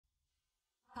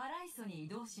素に移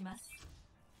動します。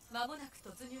間もなく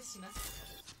突入しま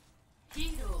す。ヒ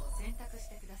ーローを選択し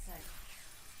てください。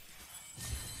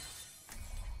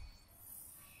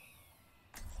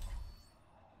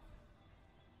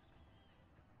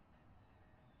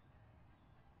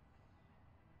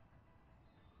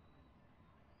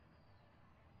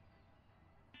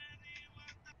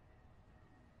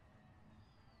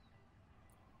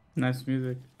Nice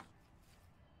music.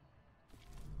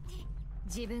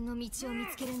 自分の道を見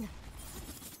つけるんだ。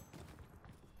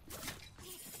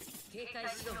警戒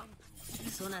しろ。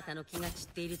そなたの気が散っ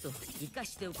ていると生か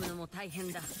しておくのも大変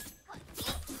だ。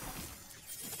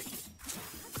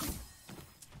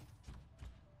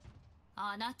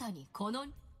あなたにこの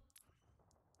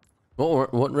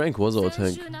What rank was our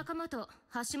先 tank? 週仲間と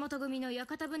橋本組の屋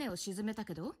形船を沈めた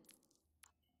けど。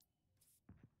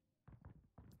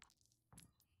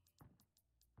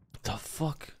The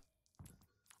fuck?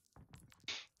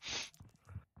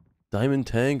 Diamond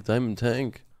tank, diamond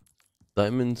tank,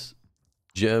 diamond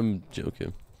gem.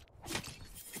 Okay.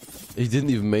 He didn't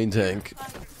even main tank.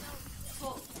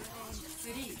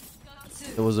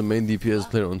 There was a main DPS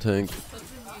player on tank.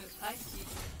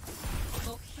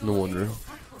 No wonder.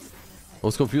 I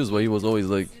was confused why he was always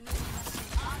like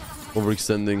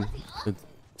overextending in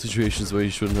situations where he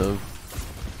shouldn't have.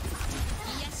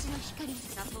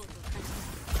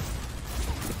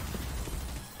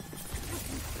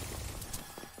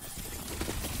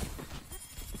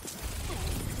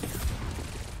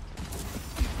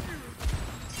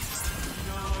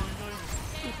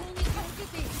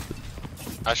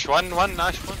 Ash one,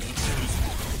 Ash one.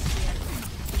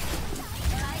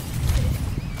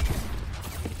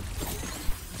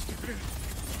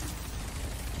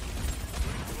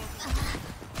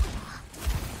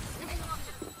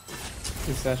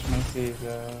 This Ash Mercy is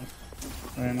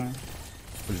very nice.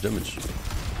 How much damage?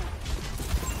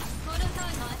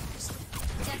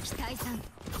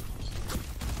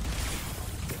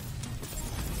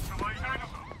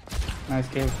 Nice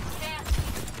kill.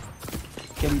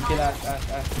 Kill Ash.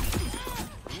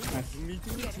 Nice.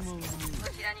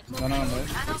 One on there.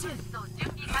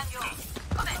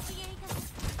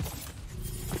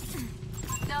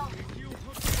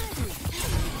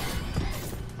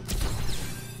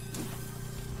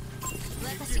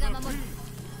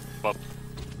 Pop.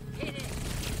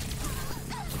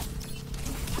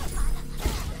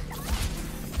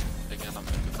 Again, I'm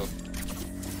going to top.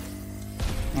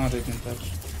 No, they didn't touch.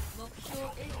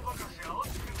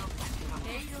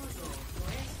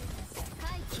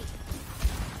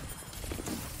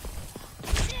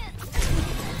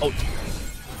 Oh.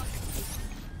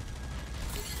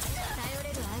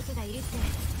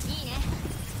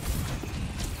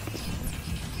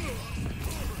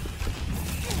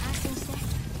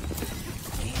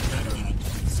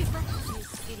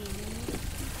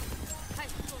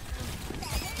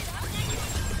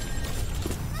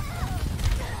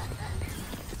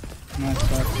 Nice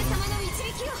start.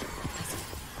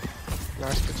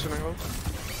 Nice kitchen angle.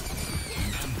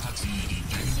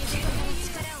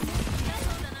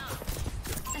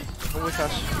 Go with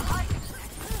Ash.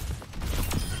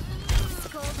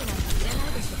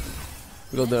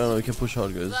 We got there and we can push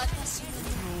hard, guys.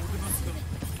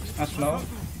 Ash low.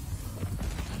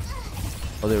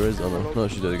 Oh, there is. Oh no, no,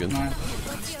 she's dead again. Nice.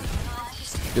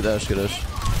 Get Ash.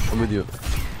 I'm with you.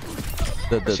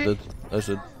 Dead. Ash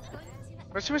dead.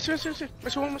 Mercy.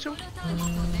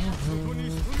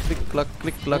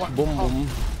 Click, clack, boom.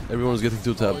 Everyone's getting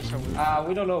two tab.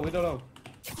 Widow low.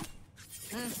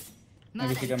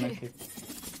 Maybe she can make it.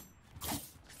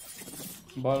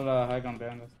 Ball high ground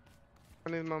behind us.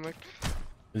 I need my mech.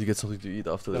 Did you get something to eat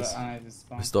after this? It's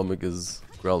My fine. stomach is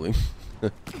growling.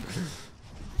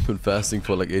 Been fasting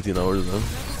for like 18 hours now.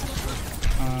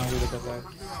 Widow got back.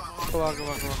 Go on.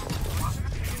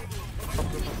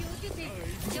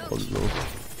 Oh no.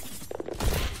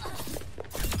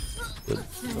 Good.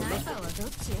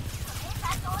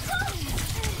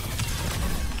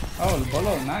 Oh,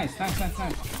 Bolo, nice.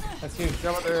 That's huge.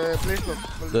 Yeah, but please look.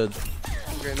 Dead.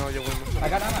 Okay, no, you win. I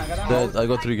got Ana. Dead. I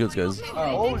got 3 kills, guys.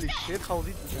 Oh. Holy shit, how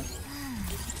did you?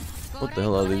 What the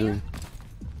hell are they doing?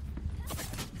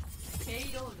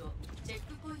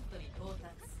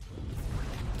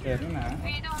 Yeah, Luna.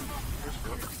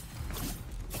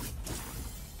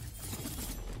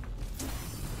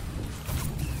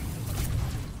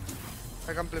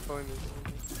 I can play point.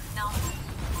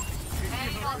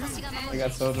 I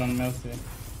got sword on Mercy.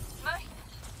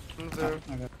 There.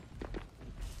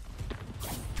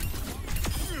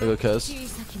 I got Cass.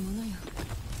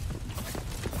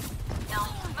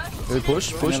 Can we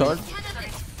push hard.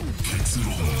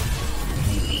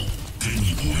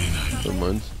 Never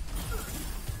mind.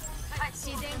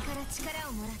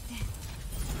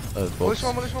 Polish Fox.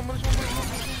 one, Polish one, Polish one, Polish one.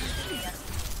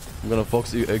 I'm gonna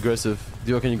Fox aggressive.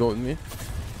 Dio, can you go with me?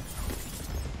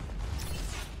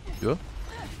 Dio?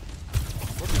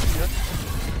 What is he?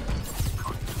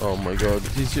 Oh my god,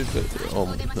 he's here. Oh,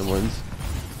 never mind.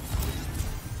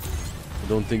 I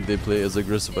don't think they play as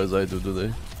aggressive as I do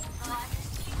they?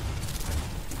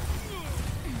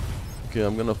 Okay,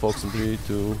 I'm gonna Fox in 3,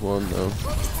 2, 1 now.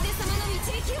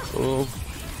 Oh.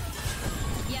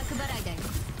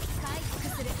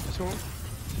 This one.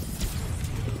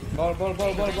 Ball.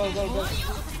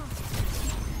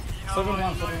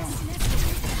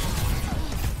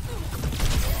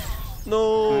 7-1.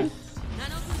 No! Nice.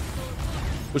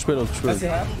 Push payload, push Does he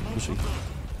payload. have? Pushing.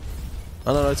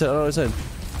 On the right side.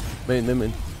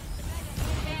 Main.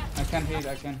 I can't hit.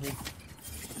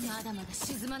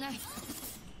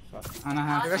 Fuck. Ana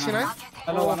half. I got C9.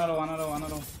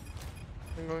 Another.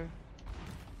 I'm going.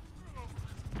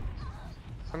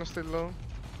 Ana still low.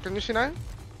 Can you see 9? I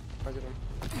didn't.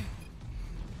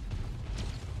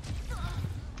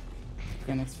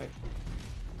 Okay, next fight.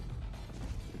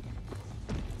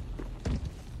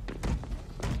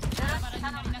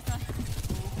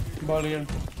 Ball here.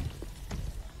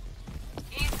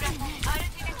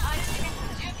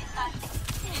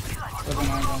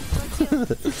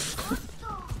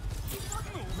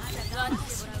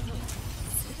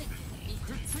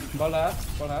 Ball up.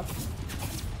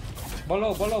 Ball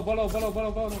low.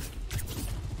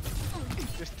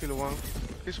 Just still one.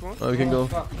 This one. Oh, we can go.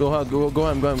 Go hard, go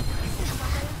ham.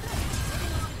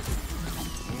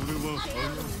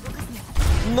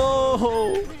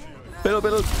 No!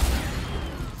 Payload.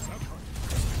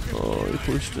 Oh, he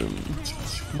pushed him.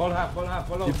 Ball half.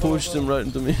 He pushed him right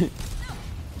into me.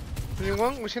 You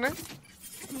one? We see 9?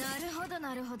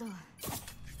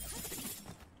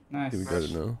 Nice. Okay, we got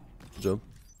it now. Good job.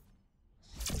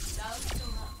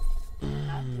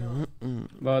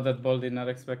 Wow, that ball did not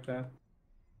expect that.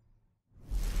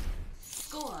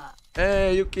 Score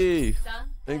Hey, Yuki! 3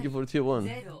 Thank you for tier 1.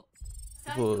 0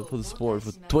 For the support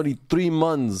for 23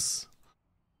 months.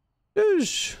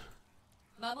 Yeesh.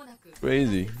 まもなく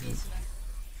Crazy.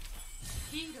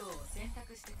 ヒーローを選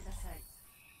択してください。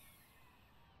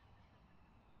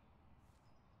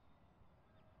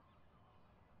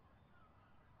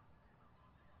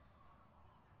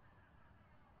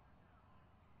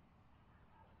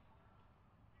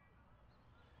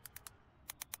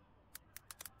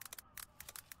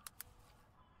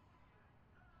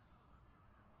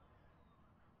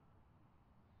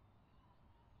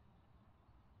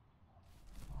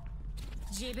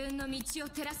自分の道を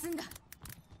照らすんだ。 Welcome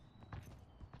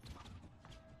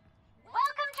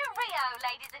to Rio,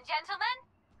 ladies and gentlemen.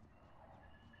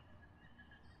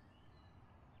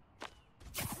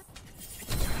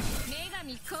 女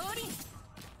神降臨。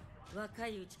若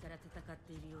いうちから戦っ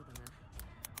ているようだが、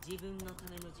自分のた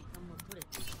めの時間も取れ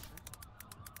ているか。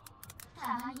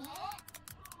たまにね。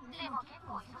でも結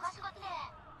構忙しくて。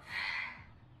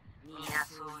みんな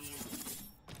そういう。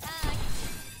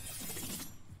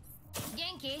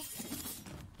元気？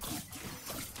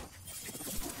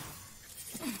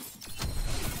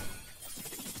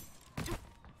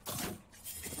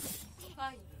 5、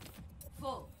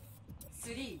4、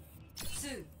3、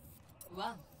2、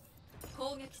1。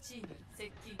攻撃チーム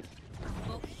接近。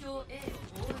目標 A を応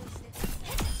援して。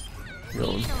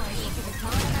 Going.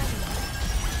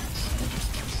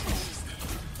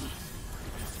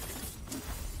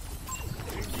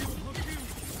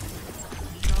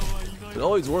 It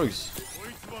always works.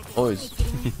 Always.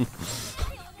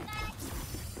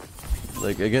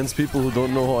 Like against people who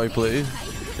don't know how I play,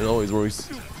 it always works.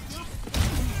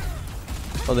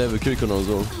 Oh, they have a Kiriko now as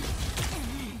well.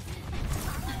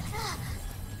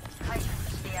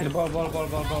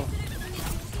 Ball.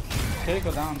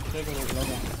 Kiriko down. Kiriko low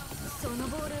down. その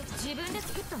ボール自分で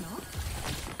作ったの？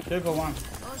 Kiriko 1. お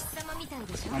日様みたい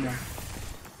でしょ。 I'm down.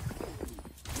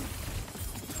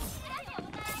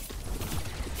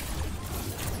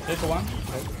 Kiriko 1.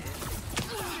 Okay.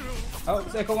 Oh,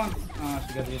 it's Echo 1. Ah,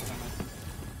 she got hit.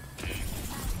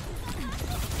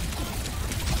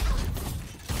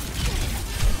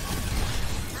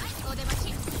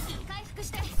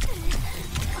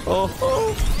 Oh,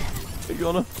 hey,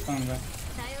 Fiona. Come on, guys.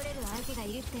 頼れる相手が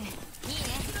いるっていいね。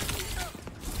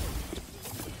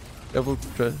 Careful,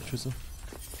 Tristan.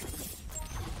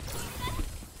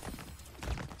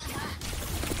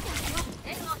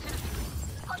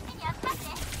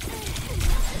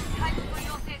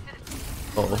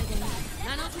 Uh-oh.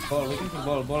 Ball, we can do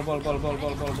ball.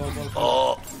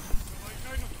 Oh!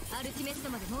 アルティメット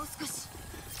までもう少し。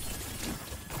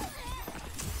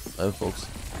 I have folks.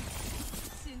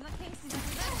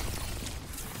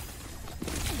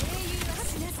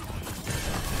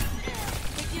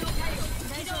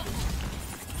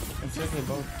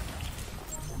 basically both.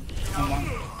 And one.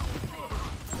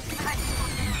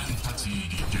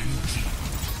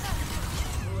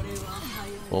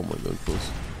 Oh my god,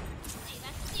 close.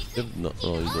 No,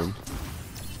 no, you don't.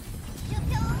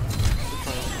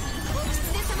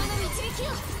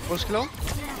 What's low?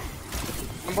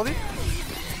 Somebody?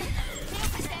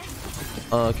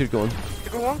 Kiriko on.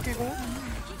 Keep on one, keep on one.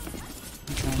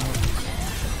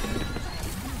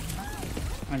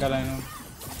 I got it.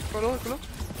 Go low, go low.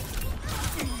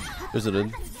 There's it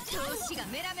in.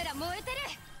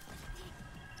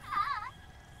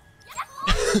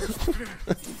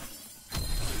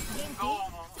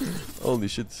 Holy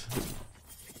shit.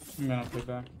 I'm gonna play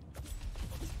back.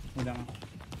 We don't know.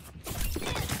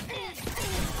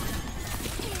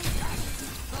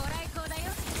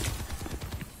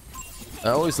 I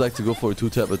always like to go for a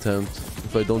 2-tap attempt.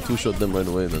 If I don't 2-shot them right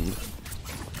away, then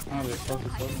Oh, they're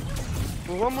focused.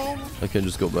 One more. I can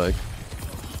just go back.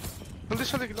 Hold this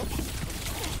shot, low.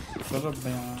 Shut up,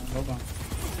 Logan.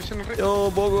 Vision right.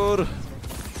 Yo, Bogor!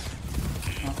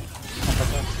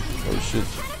 Oh shit.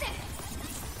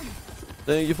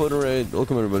 Thank you for the raid.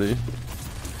 Welcome everybody.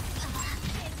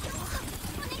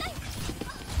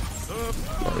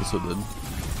 Oh, he's so dead.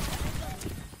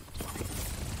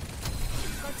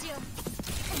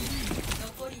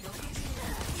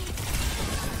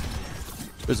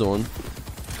 There's a one.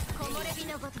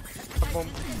 Bomb.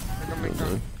 I can make that.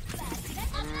 Okay.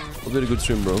 Well, did a good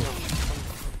stream, bro.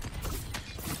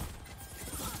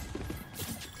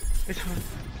 It's hard.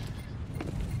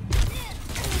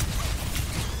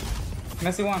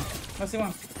 Messy one. Messy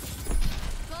one.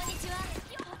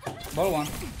 Ball one.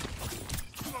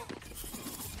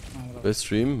 Best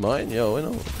stream? Mine? Yeah, I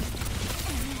know.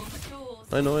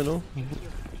 I know.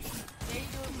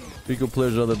 Kiriko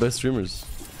players are the best streamers.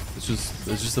 It's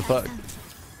just a fact.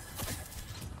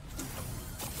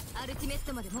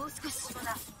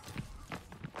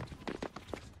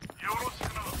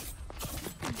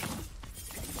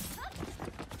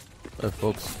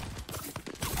 Folks.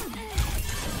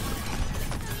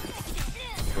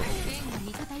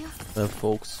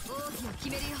 Folks.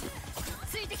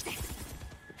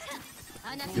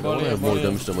 You only have more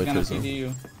damage than my Tracer.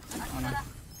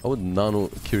 I would nano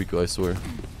Kiriko, I swear.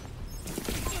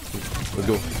 Let's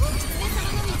go.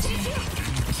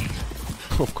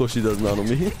 Of course she does nano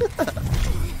me.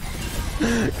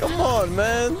 Come on,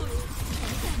 man.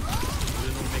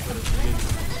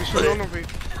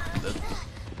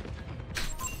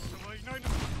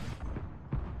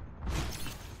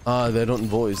 They don't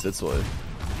voice, that's why.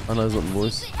 Anna's not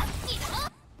voice.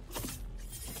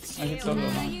 I hit solo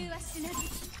now.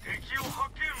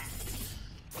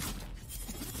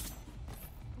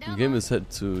 The game is set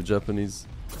to Japanese.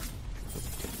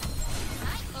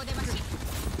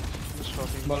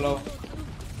 Ball low.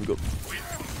 We go.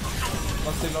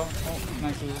 Ball still low. Oh,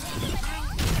 nice.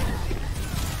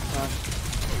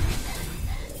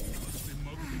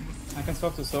 I can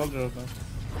swap to soldier, but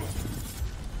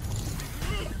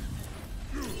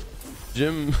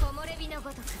Jim.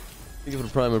 Thank you for the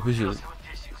prime, I appreciate it.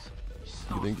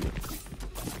 Thank you.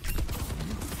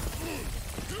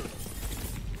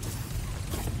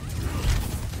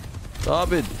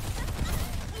 Stop it!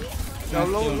 Now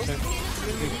low.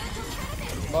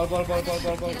 Ball.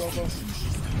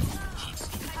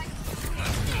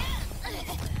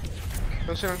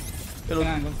 Vision. Hello.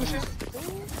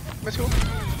 Let's go.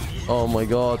 Oh my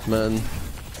god, man.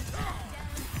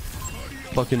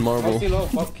 Fucking Ball marble. still low.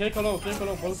 Kiriko low.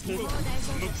 Ball still.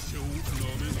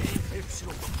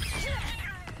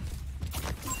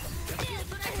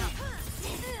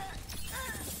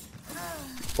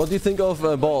 What do you think of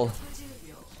ball?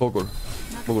 Bogor,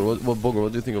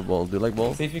 what do you think of ball? Do you like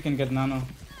ball? See if you can get nano.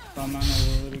 From nano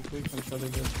really quick. I'll show you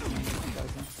this.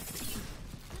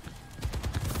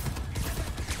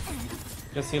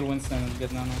 Just heal Winston and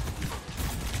get nano.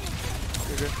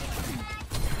 Okay.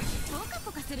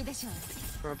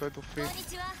 Gonna try to feed.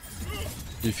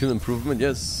 Do you feel improvement?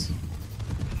 Yes.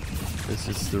 This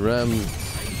is the RAM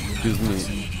gives me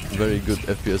very good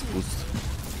FPS boost.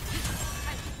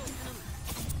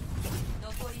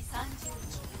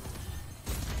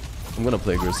 I'm gonna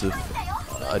play aggressive.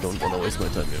 I don't wanna waste my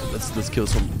time here. Let's kill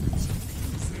some.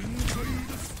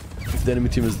 If the enemy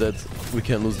team is dead, we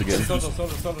can't lose the game. Solo.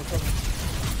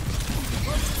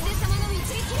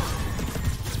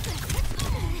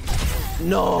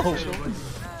 No! I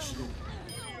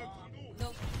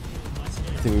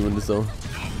think we win this though.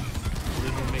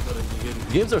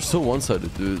 Games are so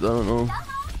one-sided, dude. I don't know.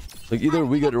 Like either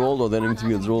we get rolled or the enemy team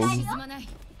gets rolled.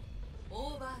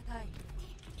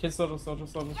 Kill solo.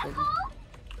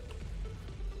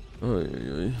 Oy.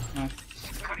 Nice.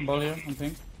 Ball here, I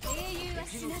think.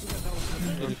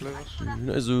 Don't play us.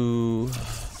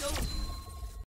 Nice.